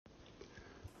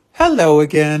Hello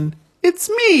again. It's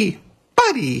me,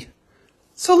 Buddy.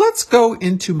 So let's go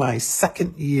into my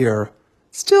second year.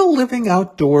 Still living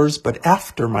outdoors, but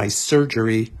after my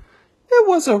surgery. It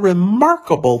was a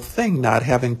remarkable thing not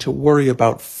having to worry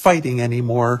about fighting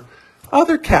anymore.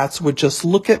 Other cats would just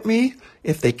look at me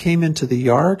if they came into the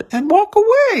yard and walk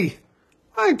away.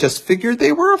 I just figured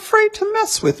they were afraid to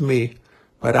mess with me,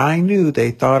 but I knew they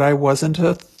thought I wasn't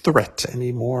a threat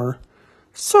anymore.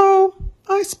 So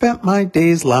I spent my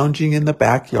days lounging in the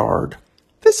backyard.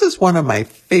 This is one of my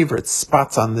favorite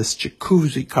spots on this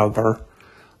jacuzzi cover.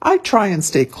 I try and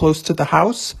stay close to the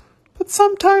house, but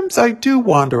sometimes I do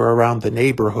wander around the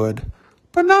neighborhood,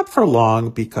 but not for long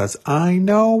because I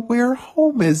know where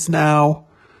home is now.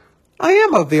 I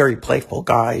am a very playful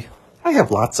guy. I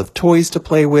have lots of toys to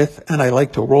play with, and I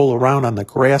like to roll around on the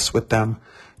grass with them,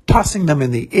 tossing them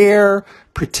in the air,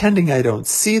 pretending I don't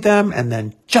see them, and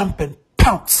then jump and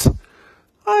pounce.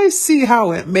 I see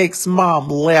how it makes Mom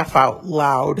laugh out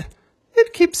loud.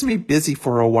 It keeps me busy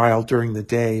for a while during the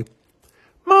day.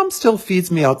 Mom still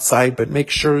feeds me outside, but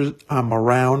makes sure I'm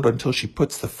around until she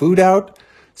puts the food out,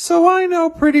 so I know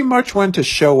pretty much when to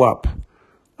show up.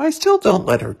 I still don't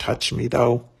let her touch me,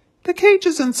 though. The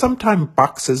cages and sometimes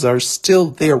boxes are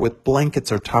still there with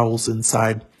blankets or towels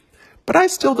inside. But I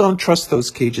still don't trust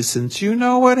those cages since you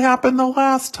know what happened the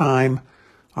last time.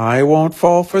 I won't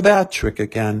fall for that trick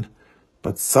again.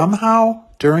 But somehow,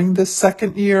 during this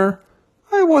second year,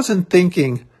 I wasn't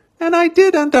thinking, and I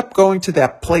did end up going to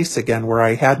that place again where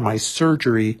I had my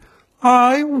surgery.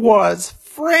 I was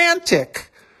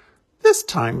frantic. This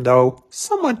time, though,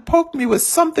 someone poked me with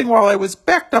something while I was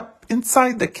backed up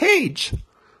inside the cage.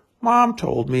 Mom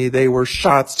told me they were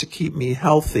shots to keep me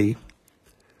healthy.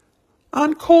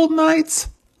 On cold nights,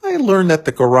 I learned that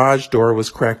the garage door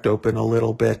was cracked open a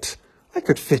little bit. I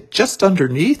could fit just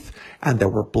underneath, and there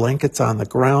were blankets on the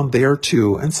ground there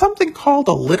too, and something called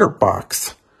a litter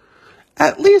box.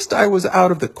 At least I was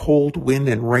out of the cold wind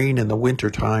and rain in the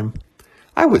wintertime.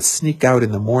 I would sneak out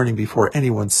in the morning before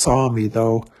anyone saw me,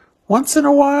 though. Once in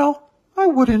a while, I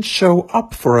wouldn't show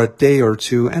up for a day or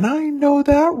two, and I know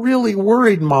that really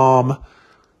worried Mom.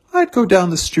 I'd go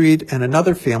down the street, and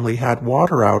another family had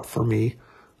water out for me.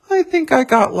 I think I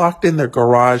got locked in their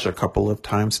garage a couple of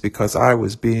times because I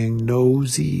was being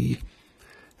nosy.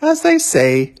 As they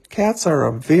say, cats are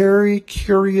a very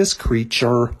curious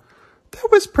creature. That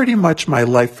was pretty much my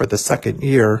life for the second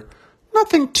year.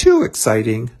 Nothing too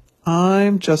exciting.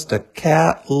 I'm just a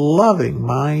cat loving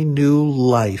my new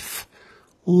life.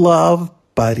 Love,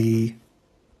 Buddy.